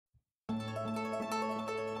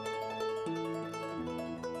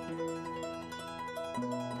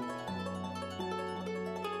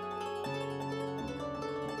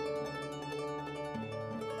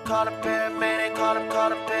call the paramedic, call the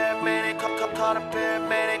paramedic, call the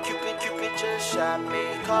paramedic, Cupid just shot me.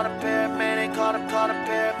 Call the paramedic, call the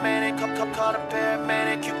paramedic, call the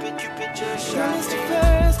paramedic, Cupid just shot me. It's the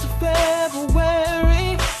 1st of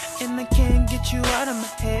February, and I can't get you out of my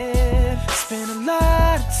head. Spent a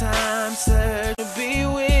lot of time searching to be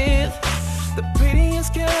with the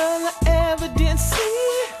prettiest girl I ever did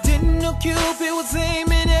see. Didn't know Cupid was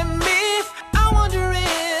aiming at me. I wonder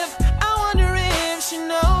if she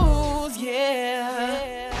knows,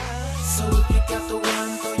 yeah. So pick out the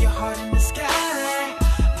one, throw your heart in the sky.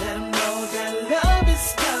 Let them know that love is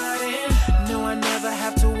starting. No, I never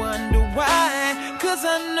have to wonder why, 'cause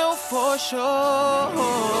I know for sure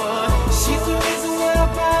she's the reason why I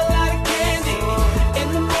buy a lot of candy, and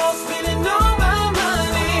the more spending all my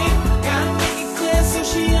money. Gotta make it clear so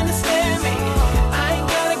she understand me. I ain't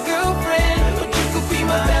got a girlfriend, but you could be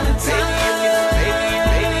my valentine.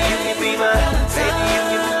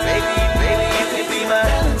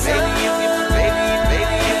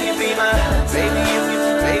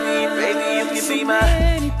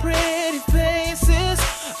 Many pretty faces,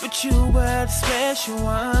 but you were the special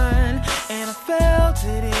one, and I felt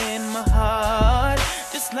it in my heart,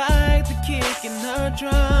 just like the kick in the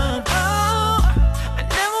drum. Oh, I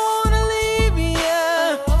never wanna leave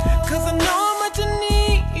ya, 'cause I know how much I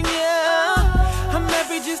need ya. I'm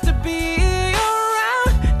happy just to be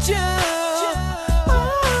around you.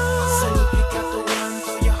 So pick out the one,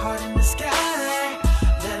 throw your heart in the sky.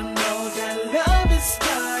 Let them know that love is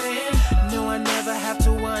starting. No, I never have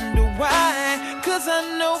to wonder why, 'cause I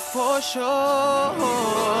know for sure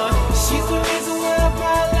she's the reason why I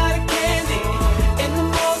buy a lot of candy, and the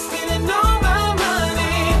more spending all my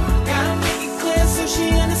money. Gotta make it clear so she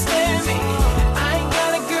understand me. I ain't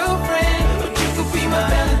got a girlfriend, but you could be my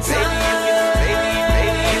valentine.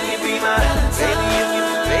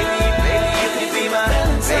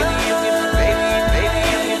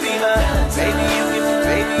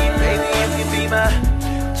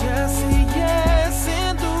 Just say yes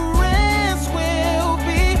and the rest will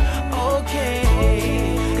be okay,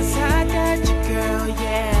 'cause I got you, girl,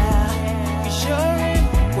 yeah. You're sure in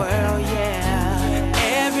the world,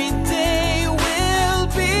 yeah. Every day will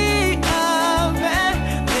be a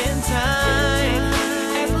valentine,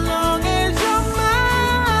 as long as you're mine.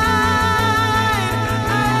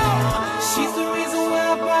 Oh, she's the reason why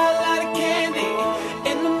I buy a lot of candy,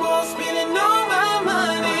 and the more spending all my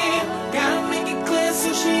money. Gotta make it clear so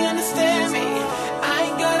she understand me. I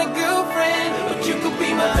ain't got a girlfriend, but you could be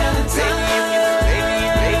my valentine.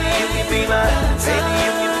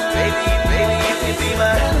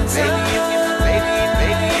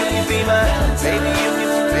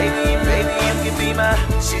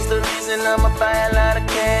 She's the reason I'ma buy a lot of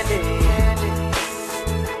candy.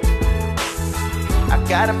 I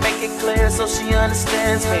gotta make it clear so she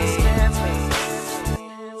understands me.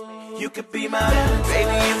 You could be my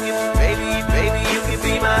baby, you could, baby, you could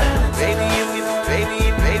be my baby, you could, baby,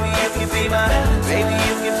 you could be my baby,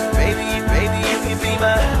 you could, baby, you could be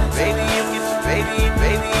my baby, you could, baby,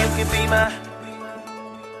 you could be my